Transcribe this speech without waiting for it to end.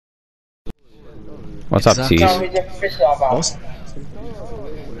What's up, C's? No, he just pissed off.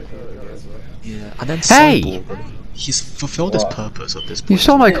 Yeah, and then Hey! Cyborg, he's fulfilled his purpose at this point. You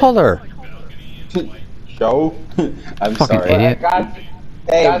saw my color! Show? I'm Fucking sorry. idiot.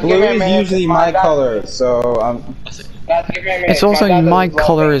 Hey, blue is usually my color, so It's also my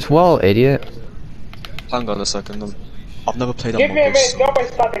color as well, idiot. Hang on a second. I've never played Give me a Among minute, Us. nobody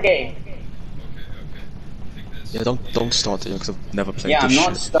start the game. Yeah, don't start it because I've never played yeah, this I'm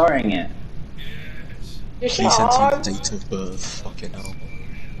not shit. starting it. Please enter your date of birth. Fucking hell.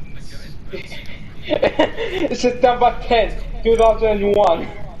 It's September 10th, 2001.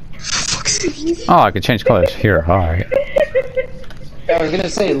 Oh, I can change colors. Here, alright. I was gonna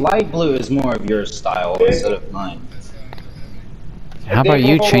say light blue is more of your style instead of mine. How about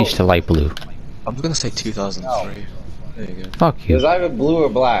you change to light blue? I'm gonna say 2003. There you go. Fuck Because you. either blue or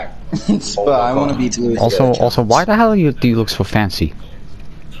black. But I want to be blue. Also, why the hell do you look so fancy?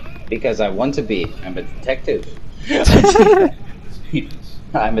 Because I want to be. I'm a detective.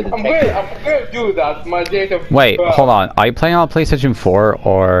 I'm a detective. I'm gonna do that. My date of Wait, birth. hold on. Are you playing on PlayStation 4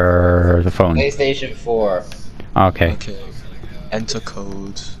 or the phone? PlayStation 4. Okay. Okay. Enter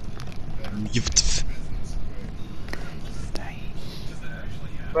code. You've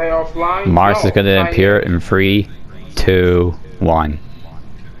Play offline? Mars No, is gonna I- appear in 3, 2, 1.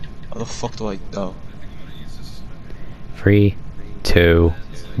 How the fuck do I? Oh. 3, 2,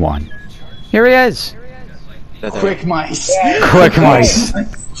 1. Here he is! There. Quick mice. Quick mice!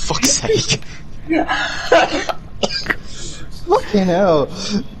 Fuck's sake. Fucking hell.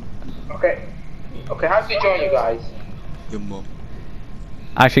 Okay. Okay, how to join you guys? Your mom.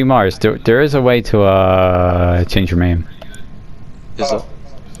 Actually, Mars, there is a way to change your name. Is Oh. it?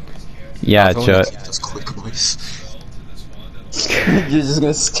 Yeah, I've only kept us quick mice. You're just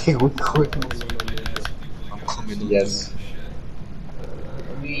gonna stay with quick mice. I'm coming in. Yes.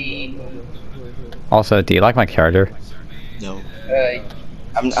 Also, do you like my character? No.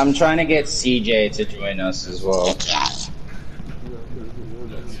 I'm trying to get CJ to join us as well.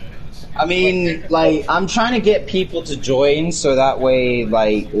 I mean, like, I'm trying to get people to join so that way,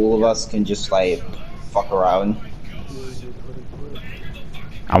 like, all of us can just, like, fuck around.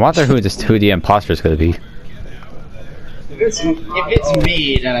 I wonder who the imposter is gonna be. If it's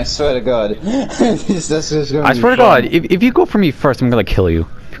me, then I swear to God. that's just gonna I be swear to fun. God, if you go for me first, I'm gonna kill you.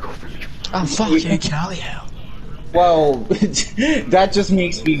 I'm fucking Cali hell. Well, that just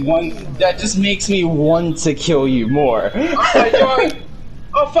makes me want to kill you more. I joined.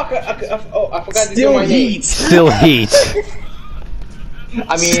 Oh fuck! I forgot to do Still my name. heat. Still heat.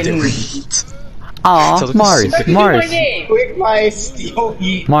 I mean, Aw, So- Mars, Do my Mars, name. quick my still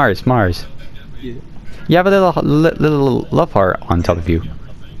heat. Mars. Yeah. You have a little love heart on top of you.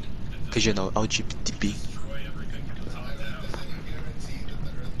 Cause you know LGBT.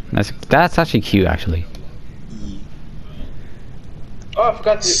 That's actually cute, actually. Oh, I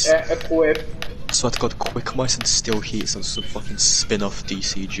forgot to equip. So I've got quick mice and still heat, so some fucking spin-off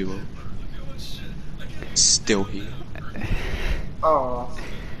DC duo. Still heat. Oh.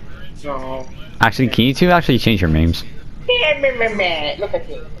 No. Actually, can you two actually change your names? Look at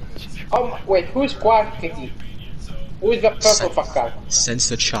me. Oh, wait, who's Quackity? Who's the purple fucker?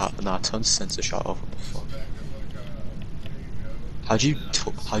 Censor chat. Nah, turn censor chat off. What the fuck?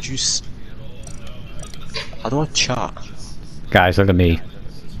 How do I chat? Guys, look at me.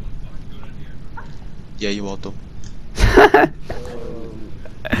 Yeah, you are dumb.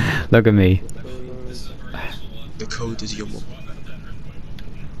 Look at me. The code is your mum.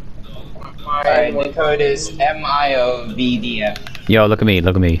 Alright, the code is MIOVDF. Yo, look at me.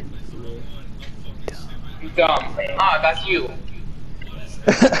 Look at me. You dumb. Ah, that's you.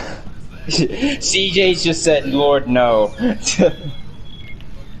 CJ just said, Lord, no.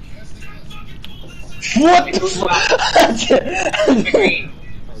 What the Green.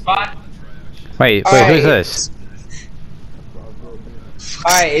 But Wait, Alright. who's this?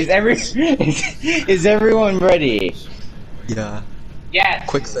 Alright, is everyone ready? Yeah. yes.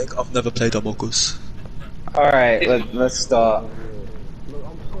 Quick thing, I've never played Among Us. Alright, let's start.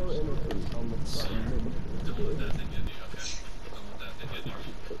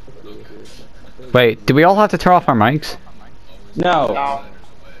 Wait, do we all have to turn off our mics? No. No.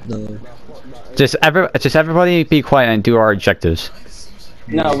 No. Just everybody be quiet and do our objectives.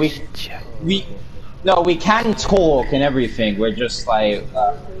 No, we can talk and everything. We're just like,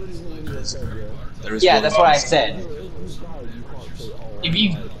 There is yeah, one that's what I said.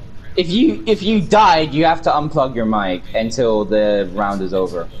 If you died, you have to unplug your mic until the round is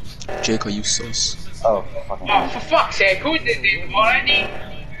over. Jake, are you sus? Oh, fucking. Oh, for fuck's sake, who did this already?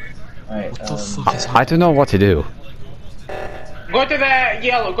 Alright, What the fuck is I don't know what to do. Go to the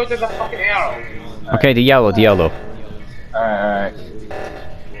yellow, go to the fucking arrow. Okay, the yellow, the yellow. Alright.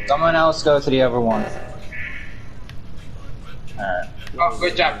 Someone else go to the other one. Alright. Oh,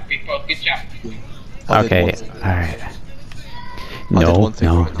 good job, people. Good job. I did Okay, one thing. alright. I did No, one thing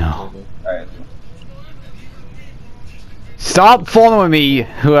no, right no. now, Alright. Stop following me,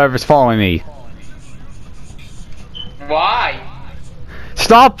 whoever's following me. Why?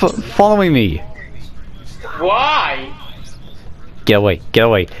 Stop following me. Why? Get away, get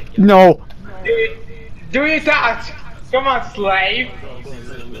away. No. Do your task. Come on, slave.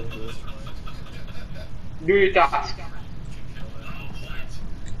 Do your task.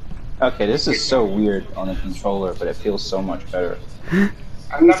 Okay, this is so weird on the controller, but it feels so much better.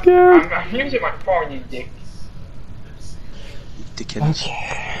 I'm scared. I'm using my phone, you dick. Dickens.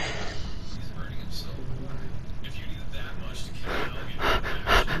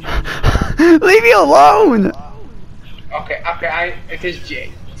 Leave me alone. Okay, it is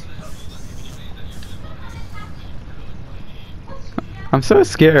Jay. I'm so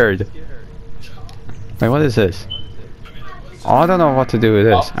scared. Wait, what is this? Oh, I don't know what to do with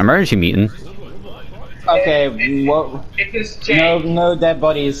this. Emergency meeting. Okay, what? It is Jay. No dead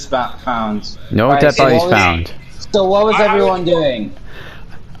bodies found. No Right, dead so bodies what was- found. So what was everyone doing?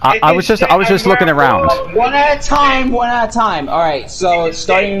 I was just looking around. One at a time, one at a time. Alright, so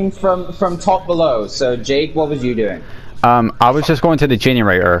starting from top below. So Jake, what was you doing? I was just going to the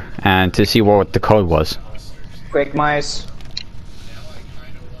generator and to see what the code was. Quick mice.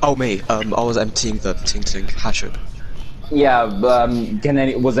 Oh me, I was emptying the Ting hatchet. Yeah,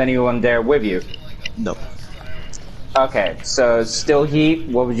 was anyone there with you? No. Okay, so still heat,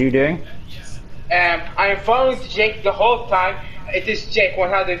 what was you doing? I'm following Jake the whole time. It is Jake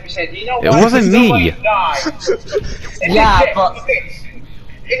 100%. You know It what? wasn't Nobody me. died. It is Yeah, Jake. but-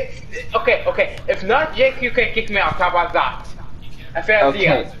 Okay. If not Jake, you can kick me out. How about that? A fair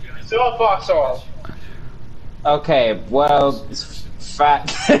Okay. deal. So far, so all. Okay, well, fat.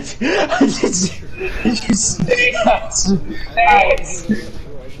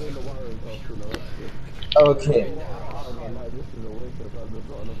 Okay.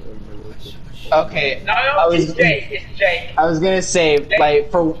 Okay. No, it's Jake. It's Jake. I was gonna say,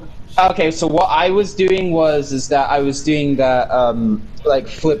 like, okay, so what I was doing is that I was doing that, like,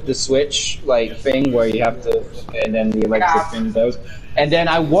 flip the switch, like, thing where you have to flip it and then the electric thing goes. And then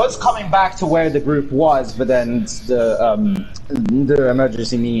I was coming back to where the group was, but then the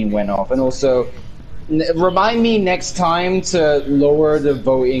emergency meeting went off. And also, remind me next time to lower the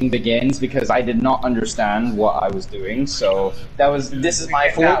voting begins, because I did not understand what I was doing, so this is my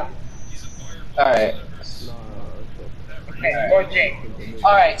fault. Alright. Okay, more Jake.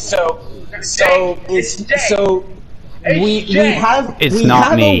 Alright, so we have It's we not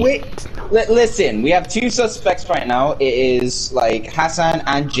have me. Listen, we have two suspects right now. It is like Hassan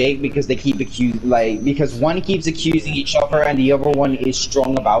and Jake, because they keep because one keeps accusing each other and the other one is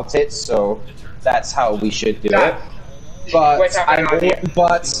strong about it. So that's how we should do it. But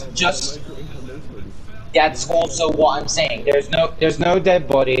that's also what I'm saying. There's no dead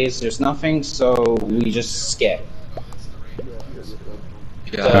bodies. There's nothing. So we just skip.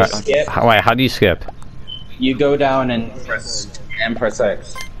 Yeah, Skip. Wait, how do you skip? You go down and press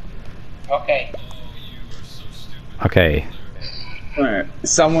X. Okay. Okay. Alright.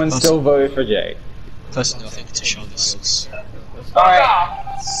 Someone still voted for Jay. Personally, I think to show this. Alright.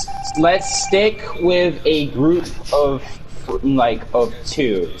 Let's stick with a group of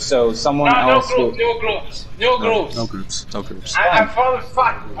two. So someone No else groups. No groups. No groups. I'm following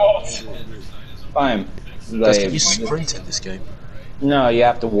fuck balls. Fine. Can you sprint in this game? No, you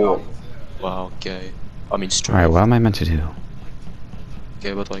have to walk. Wow, okay. I mean straight. Alright, what am I meant to do?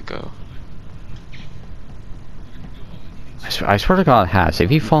 Okay, but like I swear to God, Has,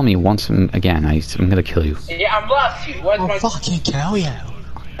 if you follow me once again, I'm gonna kill you. Yeah, I'm lost you. What's my... fucking cow, yeah.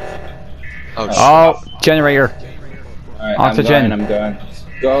 Oh, generator. Alright, Oxygen. I'm going.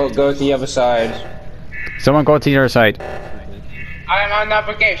 Go to the other side. Someone go to the other side. I'm on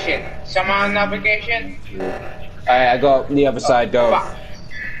navigation. Someone on navigation? Alright, I got the other side. Go. Fuck.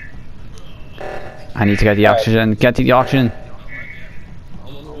 I need to get the oxygen. Get to the oxygen.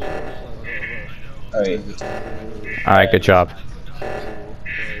 Alright. Alright, good job.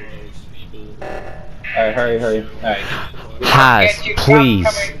 Alright, hurry. Alright. Has, Get you please.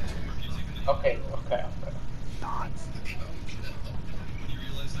 coming. Okay.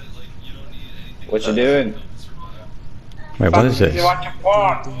 What you doing? Wait, what is You this? watch a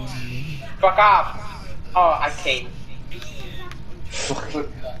porn. Fuck off. Oh, I can't.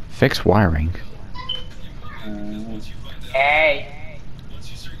 Fix wiring. Hey.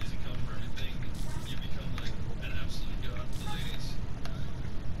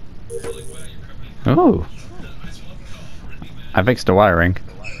 Oh. I fixed the wiring.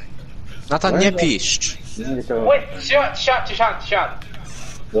 Nathan, nie piszcz. Wait, shut.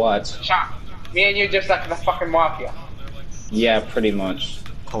 What? Shut. Me and you just like the fucking mafia. Yeah, pretty much.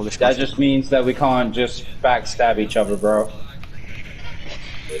 Polish That mafia. just means that we can't just backstab each other, bro.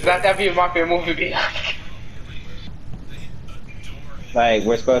 That'd be a mafia movie be like. Like,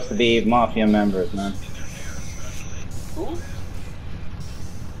 we're supposed to be mafia members, man. Who?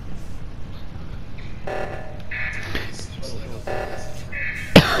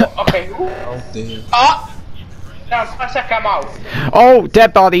 Okay, who? Oh dear. Ah! Now, come out. Oh,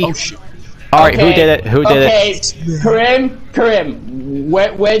 dead body. Oh shit. All right, who did it? Who did it? Okay, Karim,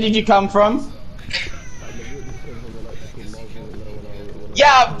 where did you come from?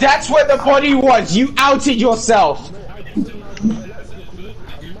 Yeah, that's where the body was. You outed yourself.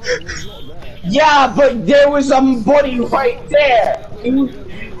 Yeah, but there was a body right there.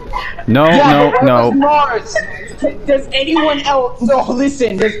 No, Yeah, but no, where was no. Mars? Does anyone else? No,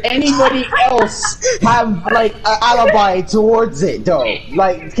 listen. Does anybody else have like an alibi towards it, though?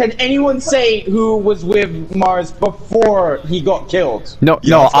 Like, can anyone say who was with Mars before he got killed? No,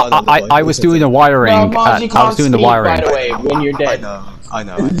 Yeah, no, I've got another point. I was doing the wiring. No, Mars, you I can't was doing the speak, wiring. by the way, when you're dead. I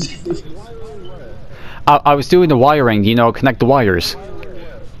know. I was doing the wiring, you know, connect the wires.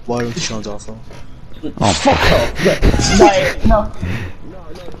 Why don't you shut off? Oh, Fuck off. Like, no.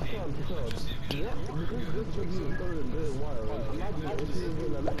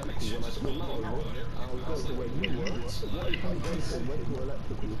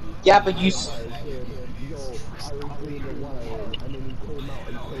 Yeah, but you.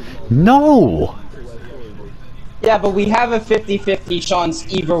 no! Yeah, but we have a 50-50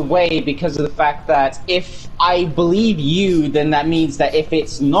 chance either way because of the fact that if I believe you, then that means that if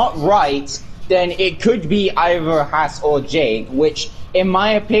it's not right, then it could be either Has or Jake, which, in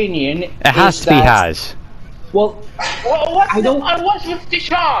my opinion, It has to be Has. Well, What? I don't- I was with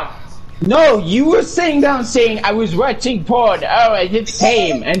Deshaun. no, you were sitting down saying I was watching porn. Oh, I did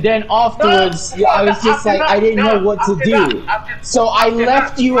same, and then afterwards, No, I was just after like, I didn't know what to do. So I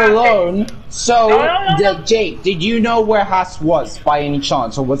left you alone. So, No. Jake, did you know where Has was by any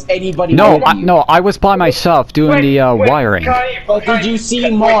chance, or was anybody? No, with you? no, I was by myself doing the wiring. But did you see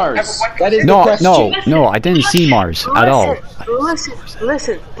Mars? That is the No, question. no, I didn't see Mars at all.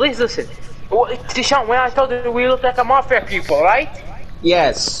 Listen, please listen. Deshaun, when I told you we look like a mafia people, right?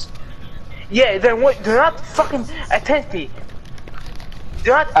 Yes. Yeah, then what? Do not fucking attempt me.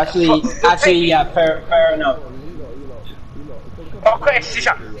 Do not. Actually, yeah, fair enough. Okay, it's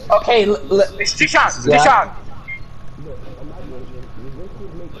Deshaun. Okay, It's Deshaun. Yeah. Deshaun.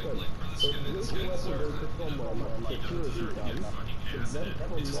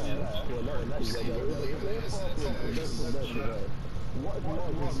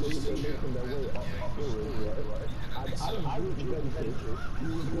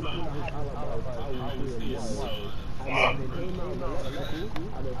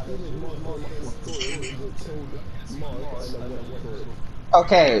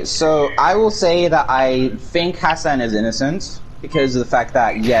 Okay, so I will say that I think Hassan is innocent because of the fact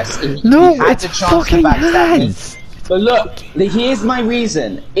that yes, No, he had it's the chance to fucking backstab me. Has. But look, here's my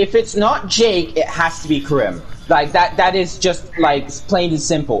reason. If it's not Jake, it has to be Karim. Like that is just like plain and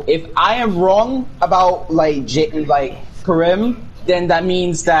simple. If I am wrong about like Karim, then that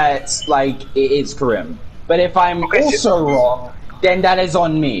means that like it's Karim. But if I'm also wrong, then that is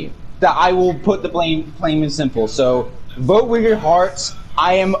on me. That I will put the blame plain and simple. So vote with your hearts.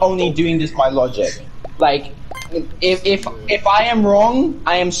 I am only doing this by logic. Like if I am wrong,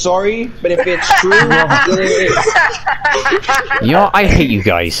 I am sorry. But if it's true, then it is. You know, I hate you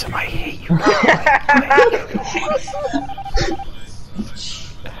guys. I hate you guys.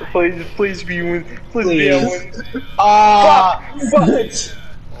 Please be one. Please be a one.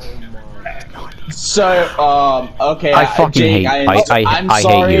 So, okay. I fucking Jake, hate- I'm I hate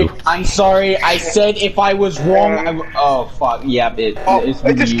sorry. you. I'm sorry. I said if I was wrong. Oh fuck. Yeah. It's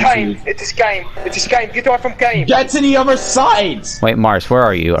It's this you game. too. It's this game. It's this game. Get away from game. Get to the other side. Wait, Mars, where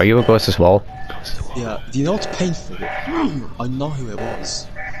are you? Are you a ghost as well? Yeah, do you know what's painful? I know who it was.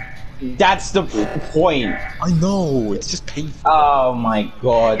 That's the point. I know, it's just painful. Oh my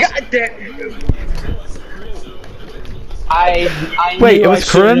god. God damn. I Wait, knew it was I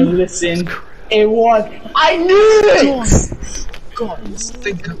shouldn't have Karim? listened. It was. I knew it.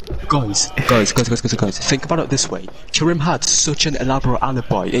 Guys, think about it this way. Karim had such an elaborate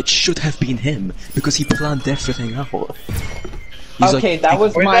alibi, it should have been him, because he planned everything out. He's Okay, like, that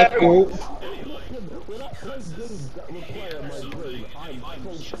was Where's my everyone? fault.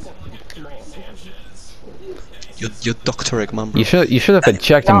 You're doctoric, man, bro. You should have been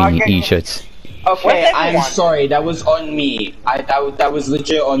checking No, I me, can't- E-shits. Okay, Where's I'm everyone? sorry. That was on me. That was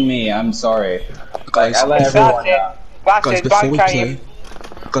legit on me. I'm sorry. Guys, I let That's everyone it. down. That's guys, it. before Don't we try play, him.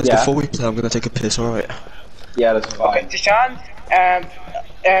 guys, Yeah. before we play, I'm gonna take a piss. All right. Yeah, that's Okay, fine. Tishan.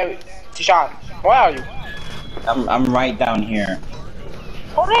 Tishan, where are you? I'm right down here.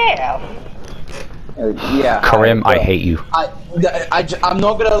 For real? Yeah. Karim, hi, I so- hate you. I'm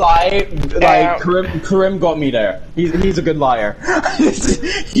not gonna lie. Like Um, Karim got me there. He's a good liar.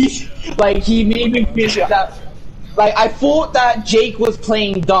 He made me feel that. Like I thought that Jake was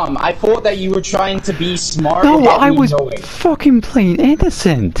playing dumb. I thought that you were trying to be smart No, without I me was knowing. fucking plain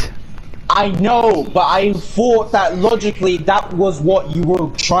innocent. I know, but I thought that logically that was what you were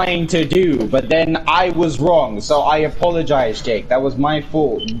trying to do, but then I was wrong, so I apologize, Jake. That was my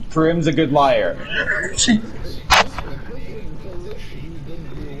fault. Karim's a good liar.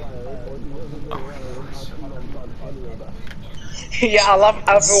 yeah, I love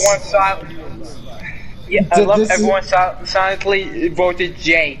everyone Yeah, I love everyone silently voted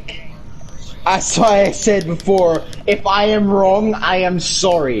Jake. That's why I said before, if I am wrong, I am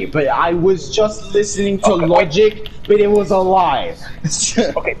sorry, but I was just listening to Okay, wait. logic, but it was a lie.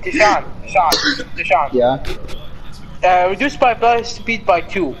 Okay, Tishan. Yeah? Reduce my player speed by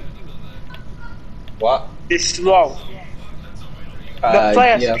 2. What? It's slow. The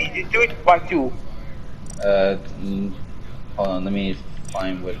player yeah. speed, do it by 2. Hold on, let me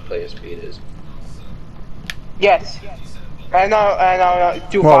find what player speed is. Yes. No,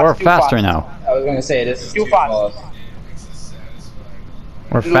 too Well, fast. we're too faster fast. now. I was gonna say this is Too too fast. fast.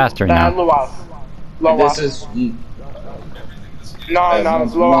 We're faster now. Lower. This is No,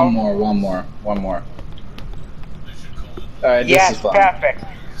 one lower. more. Alright, this Yes, is fine. perfect.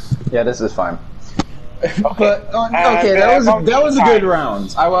 Yeah, this is fine. Okay. But okay, that was a good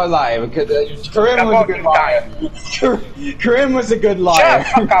round. I won't lie because Karim was a good liar. Karim was a good liar.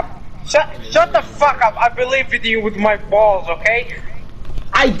 Shut the fuck up. Shut the fuck up. I believe in you with my balls, okay?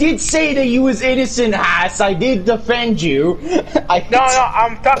 I did say that you was innocent, Haas. I did defend you. No,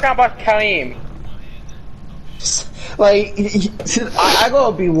 I'm talking about Karim. Like, I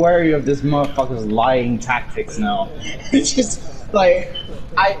gotta be wary of this motherfucker's lying tactics now. It's just like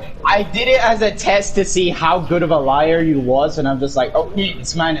I did it as a test to see how good of a liar you was, and I'm just like, oh,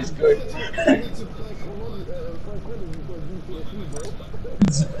 this man is good.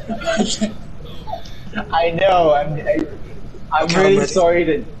 I know. I'm really sorry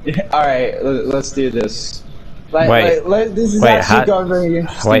to. All right, let's do this. Wait. This is Wait, actually going very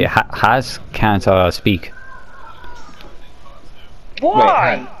interesting. Wait, Has can't speak.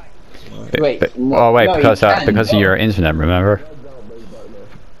 Why? Wait. Oh wait, no, you because can. of your internet, remember?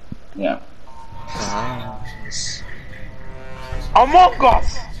 Yeah. Among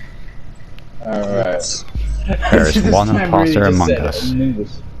Us! Alright. There's This one man imposter really just among said us.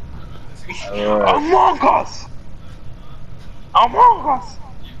 Alright. Among Us! Among Us!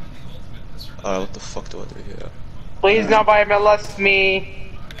 What the fuck do I do here? Please nobody molest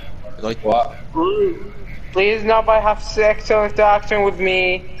me. Like What? Please nobody have sexual interaction with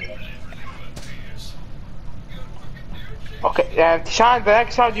me. Okay, Tishan, the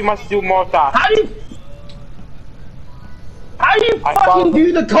next round you must do more tasks. How do you I fucking followed-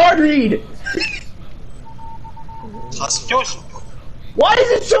 do the card read? Just Why is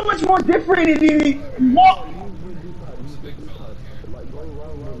it so much more different in the what?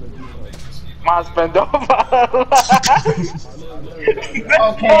 Mars bend over.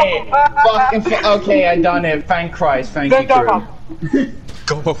 Okay. Okay, I done it. Thank Christ. Thank you, Bend over. Drew.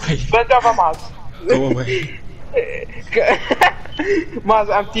 go away. Bend over, Mars. Go away. Mars,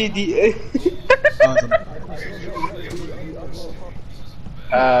 I'm TD.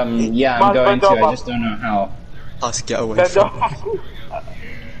 Yeah, I'm Mars, going bend to. over. I just don't know how. Let's get away Bend from over.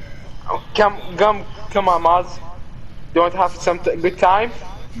 Come on, Mars. Don't have some good time?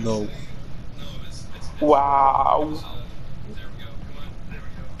 No. Wow.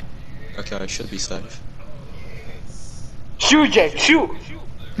 Okay, I should be safe. Shoot, Jake, shoot!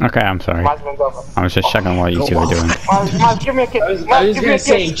 Okay, I'm sorry. Mars, bend over. I was just checking what you two were doing. Mars, give me a kiss. I was Mars, give me gonna a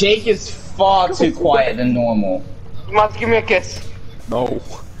say kiss. Jake is far too quiet than normal. Mars, give me a kiss. No.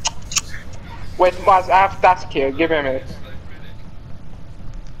 Wait, Mars, I have a task here. Give me a minute.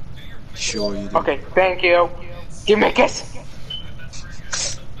 Sure you do. Okay, thank you. Give me a kiss.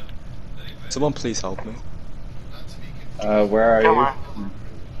 Someone please help me. Where are Come you? on.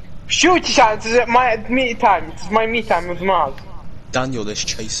 Shoot, Tishan, this is my me time. It's my me time with Mars. Daniel is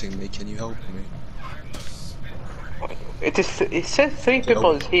chasing me, can you help me? It says 3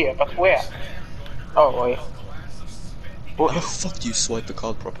 people is here, but where? Oh, wait. How the fuck do you swipe the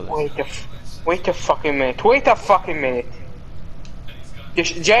card properly? Wait a fucking minute. Wait a fucking minute.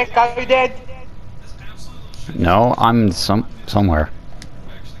 Jake, are you dead? No, I'm somewhere.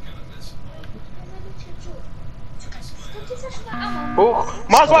 Oh,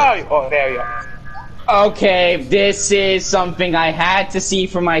 Mars, where are you? Oh, there you are. Okay, this is something I had to see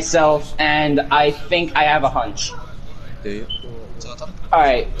for myself, and I think I have a hunch. Do you?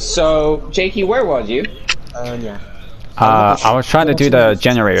 Alright, so, Jakey, where was you? Yeah. I was trying to do the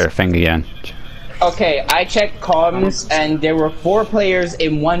generator thing again. Okay, I checked comms, and there were 4 players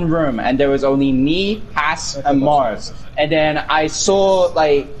in one room, and there was only me, Haas, and Mars. And then I saw,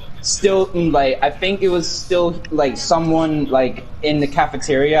 like, still, like, I think it was still, like, someone, like, in the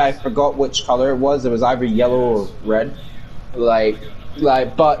cafeteria. I forgot which color it was. It was either yellow or red.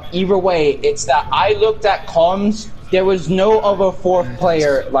 But either way, it's that I looked at comms. There was no other 4th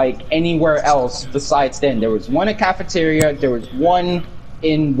player, like, anywhere else besides them. There was one in cafeteria, there was one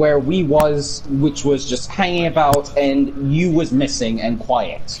in where we was, which was just hanging about, and you was missing and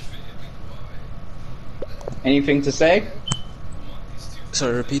quiet. Anything to say?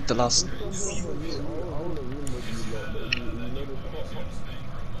 Sorry, repeat the last.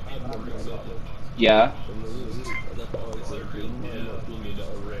 Yeah.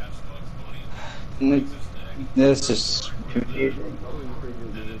 This is confusing.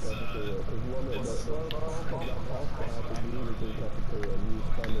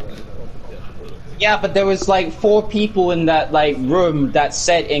 Yeah, but there was like 4 people in that like room that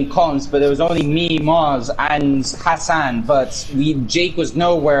said in comms, but there was only me, Mars, and Hassan. But Jake was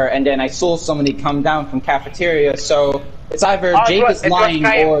nowhere, and then I saw somebody come down from cafeteria. So it's either Jake is lying,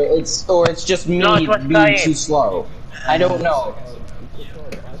 or it's just me being too slow. I don't know.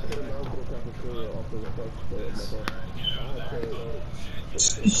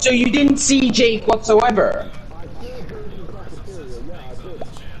 So you didn't see Jake whatsoever?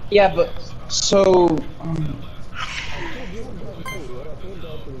 Yeah, but so.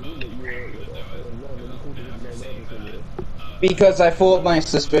 Because I thought my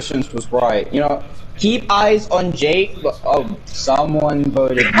suspicions was right. You know, keep eyes on Jake, but someone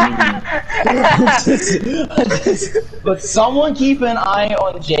voted me. But someone keep an eye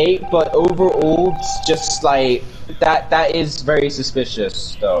on Jake, but overall, just like, that is very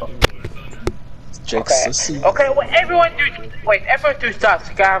suspicious, though. Jake's Okay, well, everyone do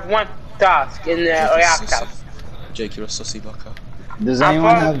tasks. I have one task in the reactor. Jake, you're a sussy baka. Does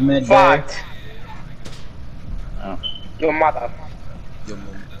anyone have midday? Oh. Your mother. Your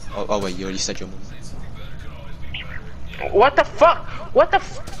mum. Oh wait, you already said your mum. What the fuck? What the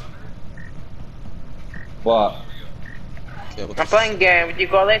What? Okay, what I'm playing game, what do you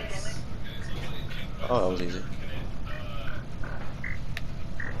call it? Oh, that was easy.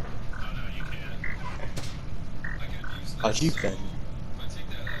 How'd you been?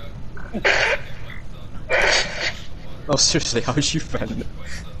 Oh, seriously, how'd you been?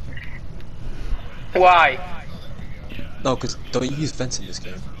 Why? No, because don't you use vents in this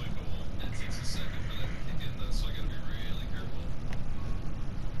game?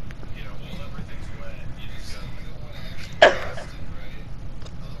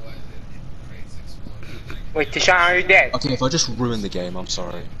 Wait, Tishan, are you dead? Okay, if I just ruin the game, I'm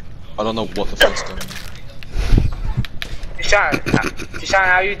sorry. I don't know what the fuck's going on. Tishan,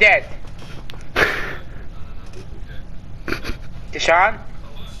 are you dead? Tishan?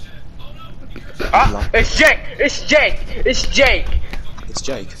 Ah, it's Jake! It's Jake! It's Jake! It's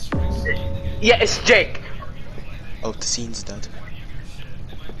Jake. Yeah, it's Jake. Oh, the scene's dead.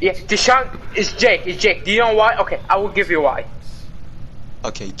 Yeah, Tishan is Jake. It's Jake. Do you know why? Okay, I will give you why.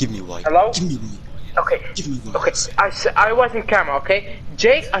 Okay, give me why. Hello? Give me why. Okay. Give me why. Okay. I was in camera. Okay.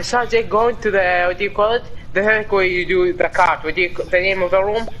 Jake. I saw Jake going to the what do you call it? The thing where you do the card. What do you the name of the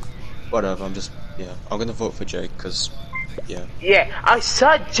room? Whatever. I'm gonna vote for Jake because. Yeah. Yeah, I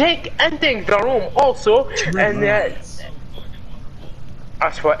saw Jake entering the room also, and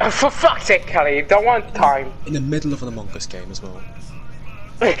I swear, for fuck's sake, Kelly, the one time. In the middle of an Among Us game as well.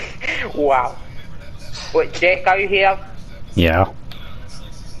 Wow. Wait, Jake, are you here? Yeah.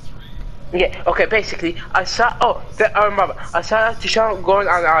 Yeah. Okay. Basically, I saw. Oh, I remember. I saw Tishan going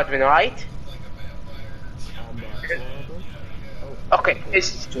on admin, right? Okay,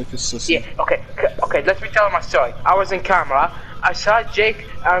 it's Jake is sussy. yeah. Okay. Let me tell my story. I was in camera. I saw Jake.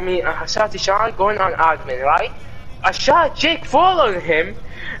 I saw Tishan going on admin, right? I saw Jake following him,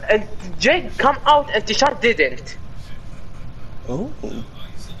 and Jake come out, and Tishan didn't. Oh.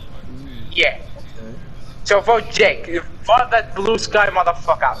 Yeah. So vote Jake. Vote that blue sky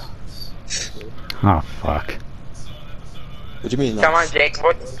motherfucker. Oh fuck. What do you mean? Come on, Jake.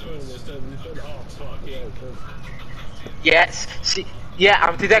 Vote. Yes. See, yeah,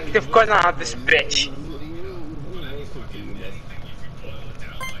 I'm Detective Conan on this bitch.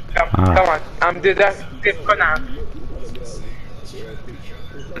 Come on. I'm detective Conan.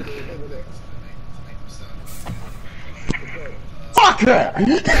 Fuck her!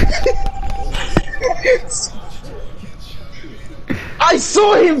 I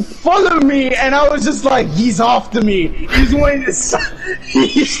saw him follow me, and I was just like, he's after me. He's wanting to.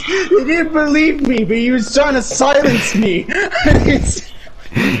 He didn't believe me, but he was trying to silence me.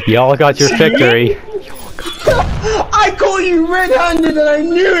 Y'all got your victory. I caught you red-handed, and I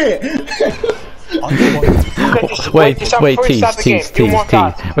knew it. Wait, tease.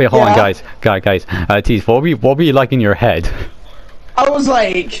 Wait, hold on, guys. Tease, what were you like in your head? I was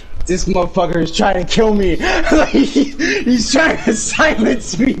like, this motherfucker is trying to kill me. Like, he's trying to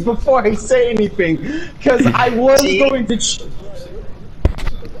silence me before I say anything, because I was going to.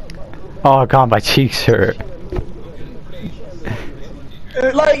 Oh god, my cheeks hurt.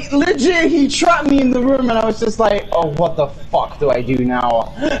 Like, legit, he trapped me in the room, and I was just like, oh, what the fuck do I do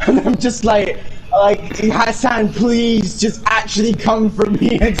now? And I'm just like, Hassan, please, just actually come for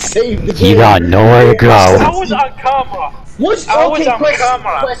me and save the game. You got nowhere to go. I was on camera.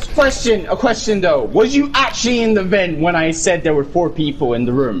 A question though. Was you actually in the vent when I said there were 4 people in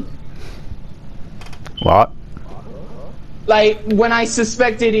the room? What? Like, when I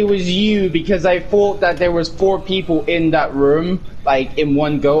suspected it was you because I thought that there was 4 people in that room, like, in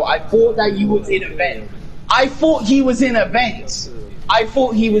one go, I thought that you was in a vent. I thought he was in a vent.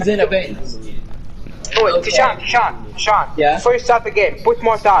 Oh, wait, Sean. Yeah? Before you start the game, put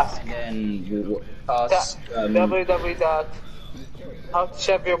more tasks. And task,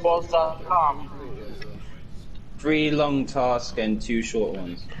 www.howtoshapyourballs.com 3 long tasks and 2 short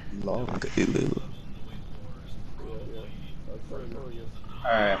ones.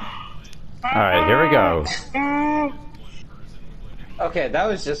 Alright, here we go. Okay, that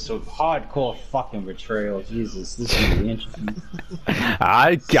was just a hardcore fucking betrayal. Jesus, this is gonna be interesting.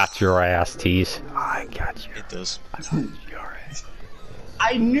 I got your ass, Tease. I got you. It does. Your ass.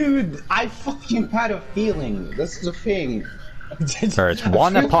 I fucking had a feeling. This is a thing. There's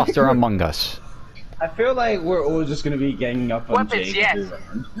one imposter among us. I feel like we're all just gonna be ganging up on Weapons, Jake.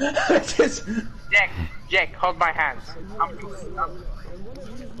 yes. Jake, hold my hands.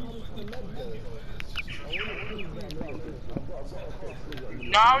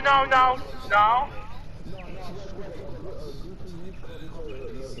 No.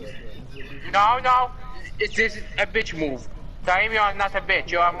 This is a bitch move. Tell me you're not a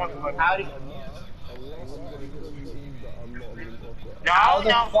bitch. You are more. How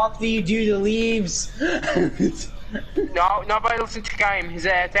the fuck do you do the leaves? No, nobody listen to him. He's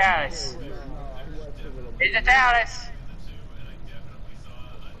a terrorist.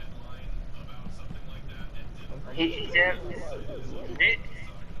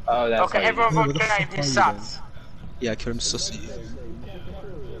 Oh, that's okay, everyone vote Karim. He sucks. Yeah, Karim's sussy.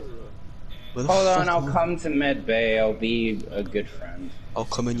 Hold on, I'll come to Med Bay. I'll be a good friend. I'll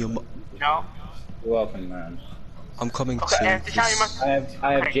come in your. No. You're welcome, man. I'm coming Okay, to.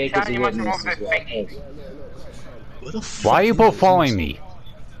 I have Jake as a witness as well. Where the fuck? Why are you both following me?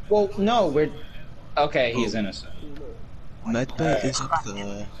 Well, no, we're. Okay, he's innocent. Medbay is up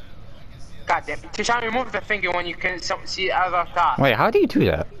there. God damn. Tishan, remove the finger when you can see other tasks. Wait, how do you do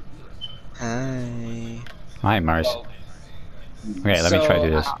that? Hi. Hi, Mars. Okay, let me try to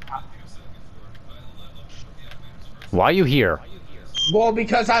do this. Why are you here? Well,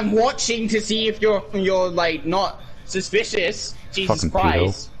 because I'm watching to see if you're like not suspicious. Jesus Fucking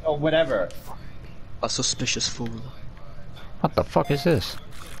Christ, or whatever. A suspicious fool. What the fuck is this?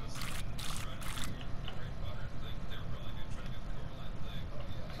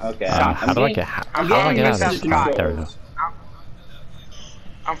 Okay. How do I get out of this? There we go.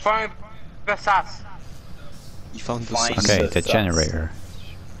 I'm finding the sus. You found the Fine. sus. Okay, the sus. generator.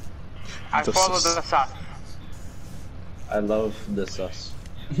 I The followed sus. the sus. I love the sus.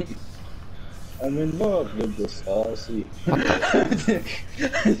 I'm in love with the saucy.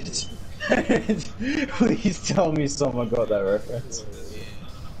 Please tell me someone got that reference.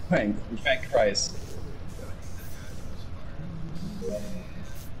 Thank Christ.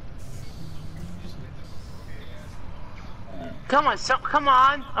 Come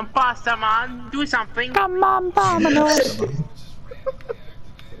on, imposter man, do something. Come on, Domino's.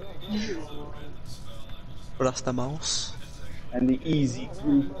 Rasta mouse. And the easy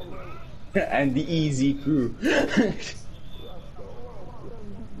crew. And the easy crew.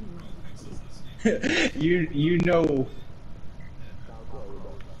 you know.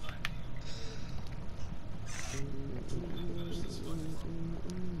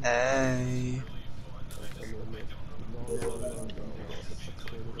 Hey.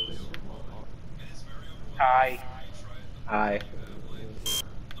 Hi. Hi.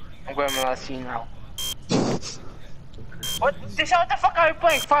 I'm going to see now. What the fuck are you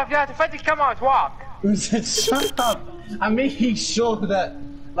playing? 5 yards, if I just come out, walk. Shut up! I'm making sure that,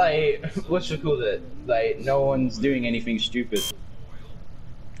 like, what you call it? Like, no one's doing anything stupid.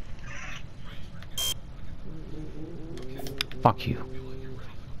 Fuck you.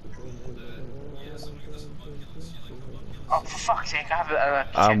 Oh, for fuck's sake, I have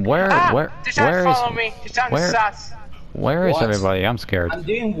where is follow me. where is What? everybody? I'm scared. I'm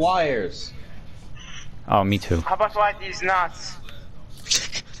doing wires. Oh, me too. How about why these nuts?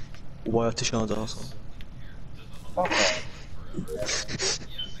 Wire to Sean's arsehole. Okay.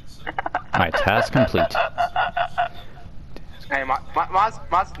 My task complete. Hey,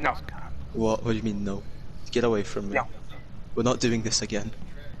 Maz, no. What do you mean no? Get away from me. No. We're not doing this again.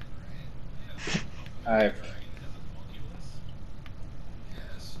 Alright.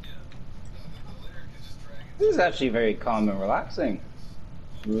 This is actually very calm and relaxing.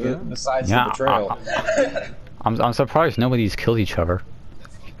 Yeah. Besides Yeah, the betrayal. I'm surprised nobody's killed each other.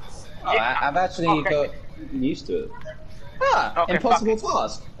 I've actually got used to it. Ah, Okay, impossible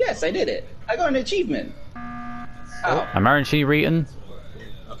task. Yes, I did it. I got an achievement. Oh. Emergency reading.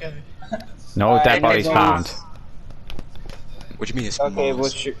 Okay. No dead it bodies is found. Maz. What do you mean it's Okay,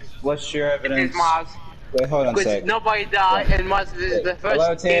 Mars? what's your It evidence? is Maz. Wait, hold on a Because sec. nobody died, and Maz is the Hello,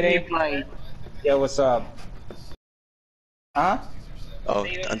 first game Teddy? you played. Yeah, what's up? Huh? Oh,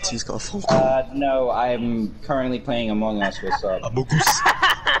 Auntie's got a phone call. No, I'm currently playing Among Us. What's up? Amogus.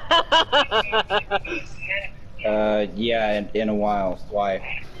 Yeah, in a while.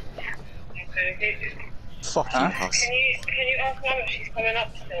 Why? Fuck Huh? you, House. Can you ask Mum if she's coming up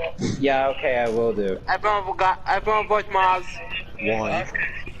still? Yeah, okay, I will do. Everyone vote Maz. Why?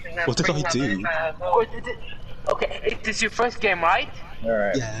 What did I do? Okay, it is your first game, right?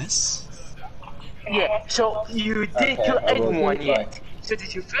 Alright. Yes. Yeah, so you didn't Okay, kill I will do anyone it. yet. So this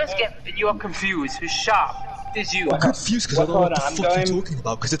is your first game, and you are confused. Who's sharp? It is you. I'm confused because I don't know what the Hold on, fuck I'm you're going- talking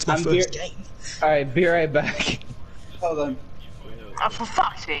about because it's my I'm first here- game. Alright, be right back. Hold on. For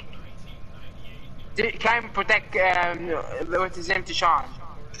fuck's sake. Can I protect, what's his name, to Sean?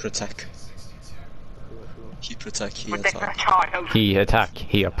 Protect. He protect, he Protect my attack. child. He attack.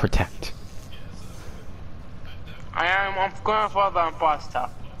 He protect. I'm going for the imposter.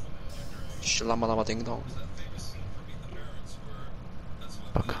 Shalamalama ding dong.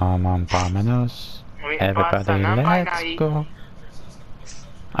 But come on, Bominos. Wait, Everybody, imposter, not let's binary. go.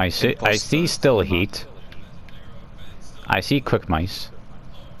 I see still heat. I see quick mice.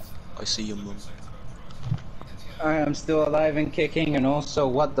 I see your mum. Alright, I'm still alive and kicking, and also,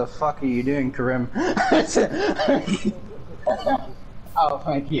 what the fuck are you doing, Karim? Oh,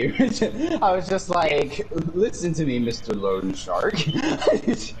 thank you. I was just like, listen to me, Mr. Lone Shark.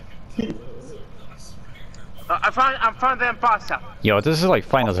 I found the imposter. Yo, this is like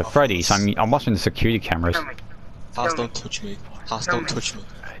Finals at Freddy's. I'm watching the security cameras. Kill me. House, Kill me. don't touch me. House, don't touch me.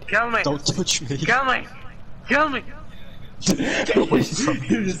 Kill me. Don't touch me. Kill me. Kill me. Get away from me.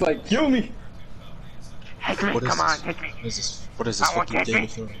 You're just like, kill me! Hit me. What is Come on, this? hit me. What is this? What is this I want fucking to Game hit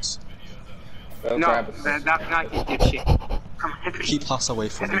of Thrones? Go No, grab it. that's not your dipshit. Come on, hit me. Keep House away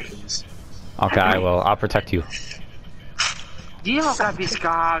from me, please. Okay, I will. I'll protect you. You don't got these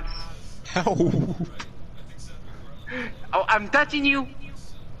cards. Help! Oh, I'm touching you.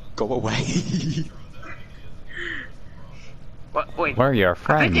 Go away. Wait. We're your I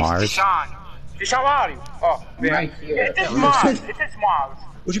friend, think it's Mars. Deshaun. Deshaun, where are you? Oh, yeah. Right here. It is Mars. It is Mars.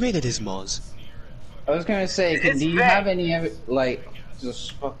 What do you mean it is Mars? I was gonna say, It's do you red. have any, like,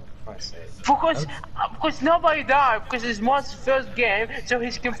 just fuck Christ's sake. Because nobody died. Because it's Mars' first game, so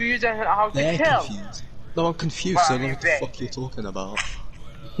he's confused on how to They're kill. confused. No, I'm confused. Well, I don't know what the they- fuck you're talking about.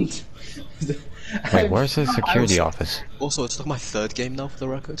 Wait, where's the security office? Also, it's like my third game now, for the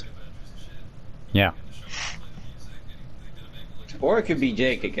record. Yeah. Or it could be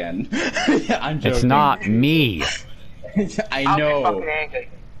Jake again. I'm joking. It's not me. I I'll be know. fucking angry.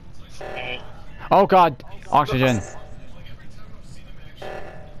 Oh god, oxygen.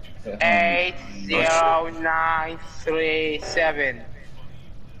 80937.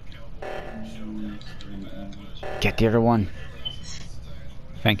 Get the other one.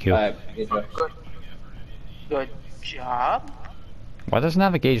 Thank you. Good job. What does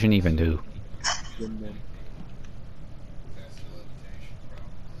navigation even do?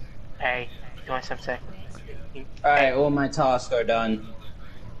 Hey, you want something? Alright, all my tasks are done.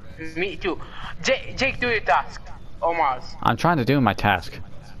 Me too. Jake, do your task. Oh, Mars. I'm trying to do my task.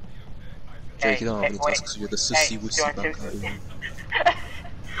 Jake, Hey, you don't have any wait. tasks, you're the Hey, sissy do you wussy want back to- out here.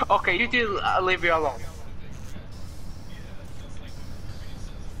 Okay, you two leave me alone.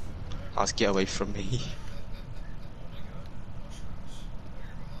 House, get away from me.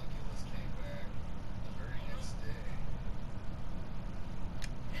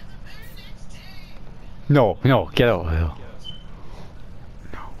 No, get out. No.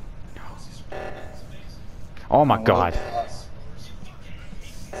 Oh my god.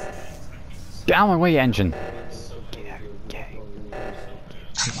 Get out of my way, engine. Get out.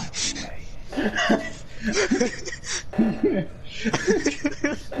 Out of my way.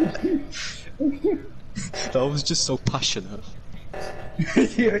 That was just so passionate.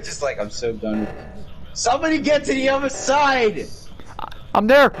 You're just like, I'm so done. Somebody get to the other side! I'm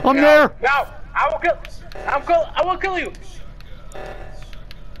there! There! No! I will kill you!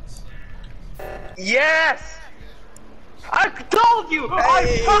 Yes! I told you! I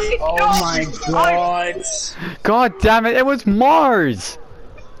fucking told you! Oh my god! God damn it, it was Mars!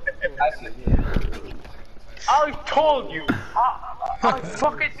 I told you! I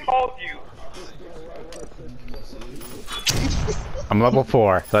fucking told you! I'm level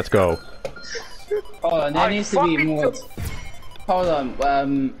 4, let's go. Hold on, there needs to be more. Hold on,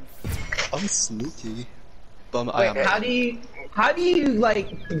 I'm sneaky. But I wait, am. how do you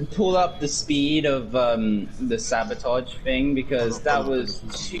like pull up the speed of the sabotage thing? Because that was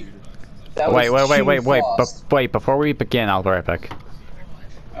Wait, too fast. wait, before we begin, I'll be right back.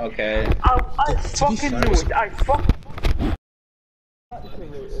 Okay. I fucking knew it! I fucking...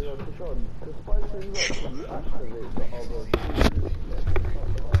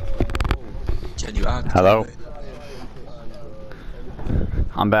 Can you act? Hello?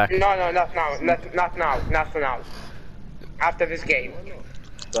 I'm back. No, not now, not now. After this game.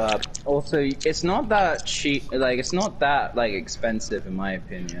 But also, it's not that cheap. Like, it's not that like expensive, in my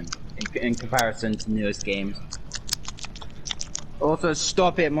opinion, in comparison to newest games. Also,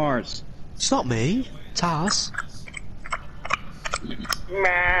 stop it, Mars. It's not me. Taz.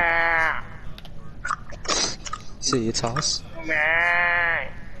 Meh. See you, Taz. Meh.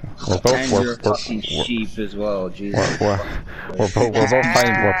 And you're a fucking sheep as well, Jesus. We're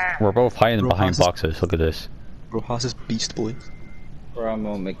both hiding behind boxes. Look at this. Bro, how's this beast boy? For a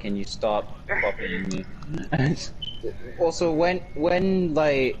moment, can you stop copying me? Also, when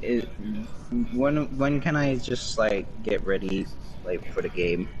can I just like get ready like for the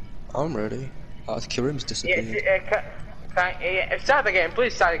game? I'm ready. Karim's disappeared. Start again,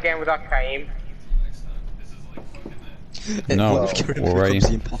 please start again without Kaim. No, What if Karim we're ready. becomes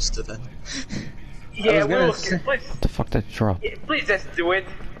the imposter then? Yeah, we'll say- please, What the fuck did I drop? please just do it.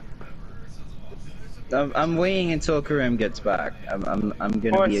 I'm waiting until Karim gets back. I'm gonna be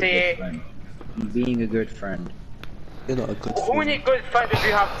a good friend. I'm being a good friend. You're not a good Who friend. need good friends if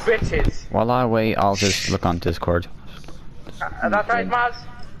you have bitches? While I wait, I'll just look on Discord. That's right, Maz?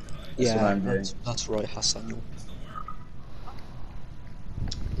 That's what I'm doing. That's right, Hassanul.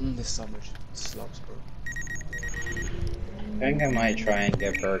 This sandwich slaps, bro. I think I might try and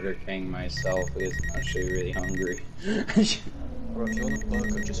get Burger King myself because I'm actually really hungry. Bro, if you want a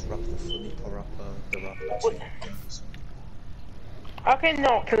burger, just wrap the funny or wrap the wrapper. Okay,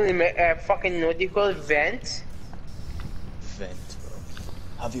 no, can we make fucking what do you call it, vent? Vent, bro.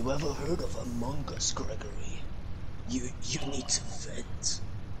 Have you ever heard of Among Us, Gregory? You need to vent.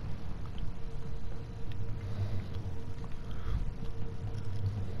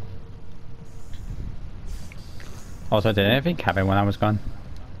 Also, did anything happen when I was gone?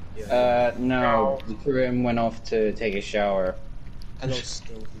 No. Karim went off to take a shower. Hello,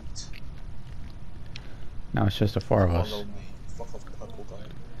 still heat. No, it's just the 4 of us. Follow me. Fuck off, purple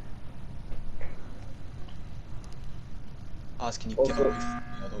guy. Can you get away from me?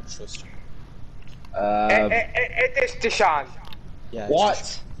 I don't trust you. It is Deshaun. Yeah.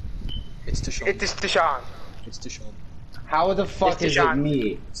 What? It's Deshaun. It is Deshaun. It's Deshaun. How the fuck It's is it Deshaun.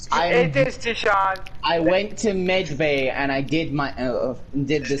 me? It is Deshaun. I went to Medbay and I did my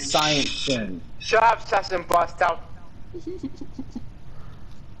did the science thing. Shut up, Sass and bust out.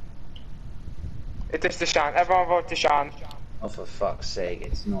 It is Deshaun. Everyone vote Deshaun. Oh, for fuck's sake,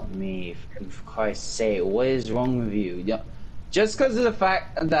 it's not me. For Christ's sake, what is wrong with you? Yeah, just because of the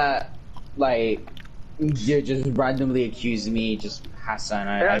fact that, like, you're just randomly accusing me, just Hassan,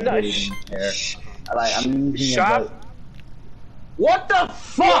 I really don't care. Like, I'm using Shut about... What the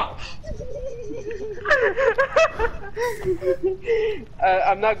fuck?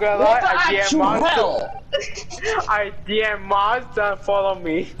 I'm not gonna lie, What the I actual DM hell? I DM Mars, don't follow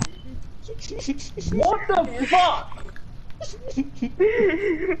me. What the fuck?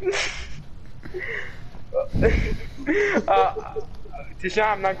 Tisha,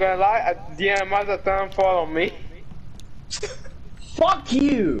 I'm not gonna lie, I DM Mars, don't follow me. Fuck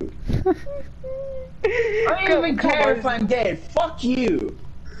you! I don't even care if I'm dead. Fuck you!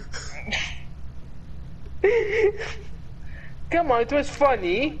 Come on, it was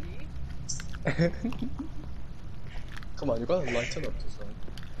funny. Come on, you gotta lighten up this one.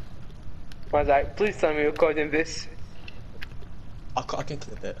 Was like, please tell me you're recording this. I can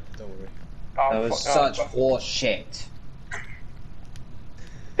clip it. Don't worry. Oh, That was such horse shit.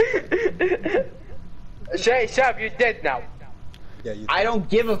 Shut up, you're dead now. Yeah, you. I don't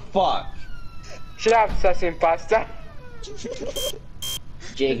give a fuck. Shut up, sus imposter.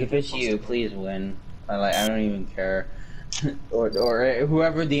 Jake, if it's you, please win. I don't even care. or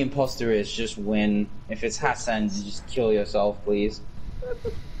whoever the imposter is, just win. If it's Hassan, just kill yourself, please.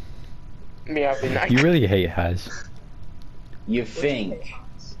 Me, I'll be nice. You really hate Has. You think?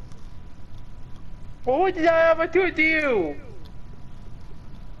 What did I ever do to you?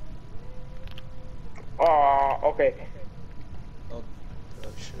 Oh, okay. Oh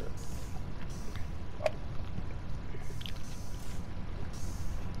shit.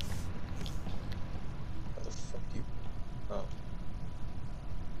 How the fuck you? Oh.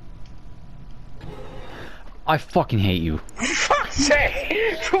 I fucking hate you. For fuck's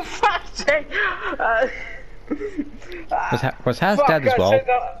sake! For fuck's sake! Was Has dead as well?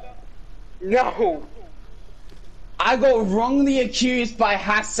 No! I got wrongly accused by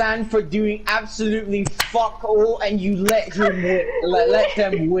Hassan for doing absolutely fuck all, and you let him let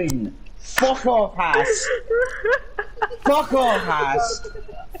them win. Fuck off, Hass. Fuck off, Hass.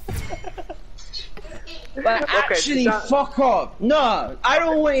 Like, Okay, actually, Tashan. fuck off. No, I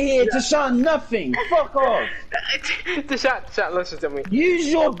don't want to hear Tashan nothing. Fuck off. Tashan, listen to me. Use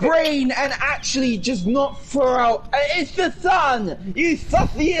your brain and actually just not throw out. It's the sun. You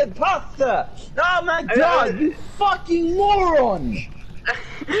sussy imposter. Oh my god, you fucking moron.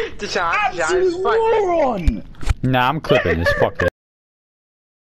 Tashan, Absolute moron. Nah, I'm clipping this. Fuck it.